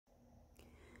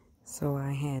So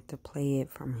I had to play it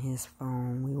from his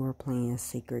phone. We were playing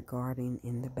Secret Garden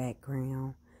in the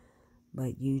background,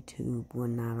 but YouTube will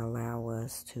not allow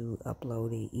us to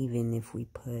upload it, even if we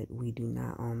do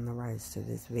not own the rights to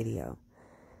this video.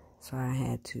 So I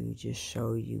had to just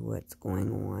show you what's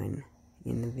going on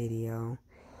in the video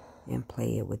and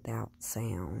play it without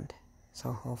sound.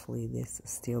 So hopefully this will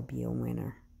still be a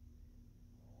winner.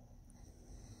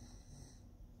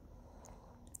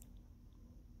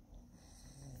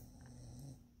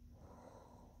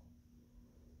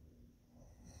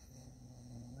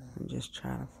 Just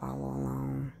try to follow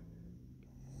along.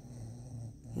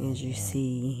 As you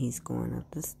see, he's going up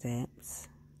the steps.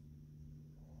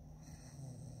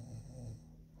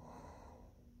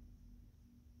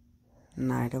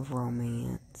 Night of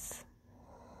Romance.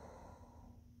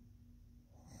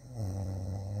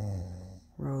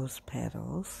 Rose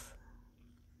petals.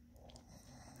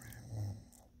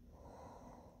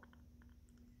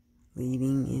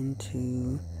 Leading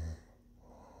into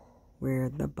where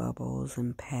the bubbles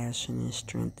and passion and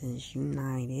strength is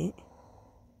united.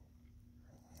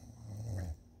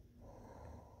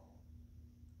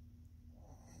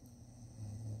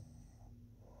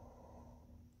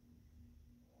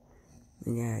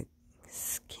 We got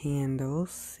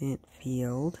candles, scent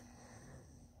filled,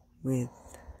 with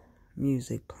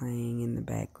music playing in the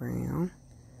background.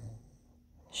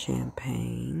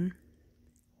 Champagne.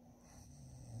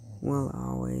 We'll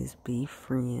always be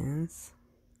friends.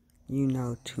 You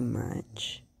know too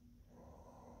much.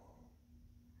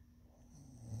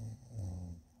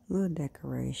 Little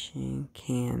decoration,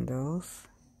 candles,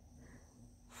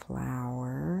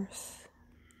 flowers,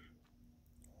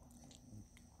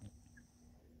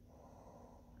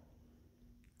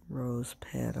 rose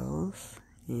petals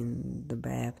in the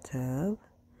bathtub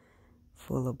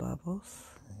full of bubbles.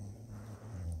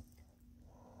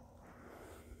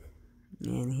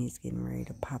 And he's getting ready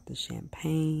to pop the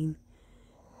champagne.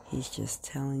 He's just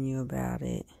telling you about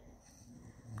it.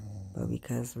 But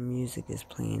because the music is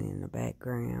playing in the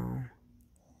background,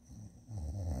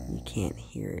 you can't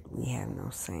hear it. We have no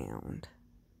sound.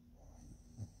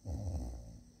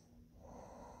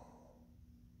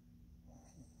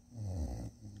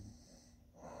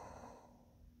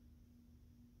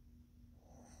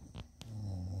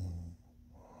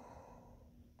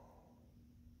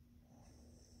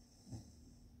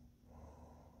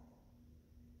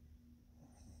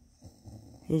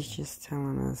 He's just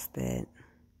telling us that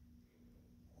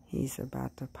he's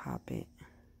about to pop it.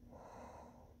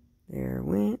 There it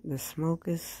went. The smoke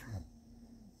is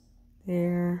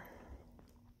there.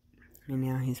 And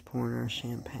now he's pouring our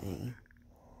champagne.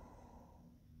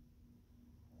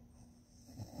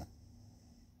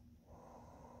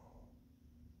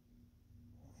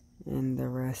 And the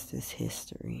rest is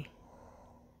history,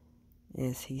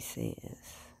 as he says.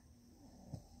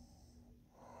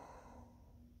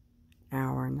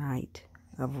 Our night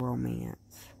of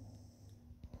romance.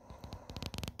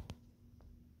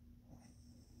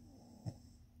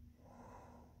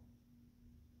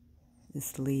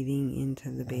 It's leading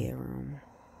into the bedroom.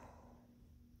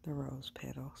 The rose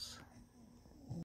petals.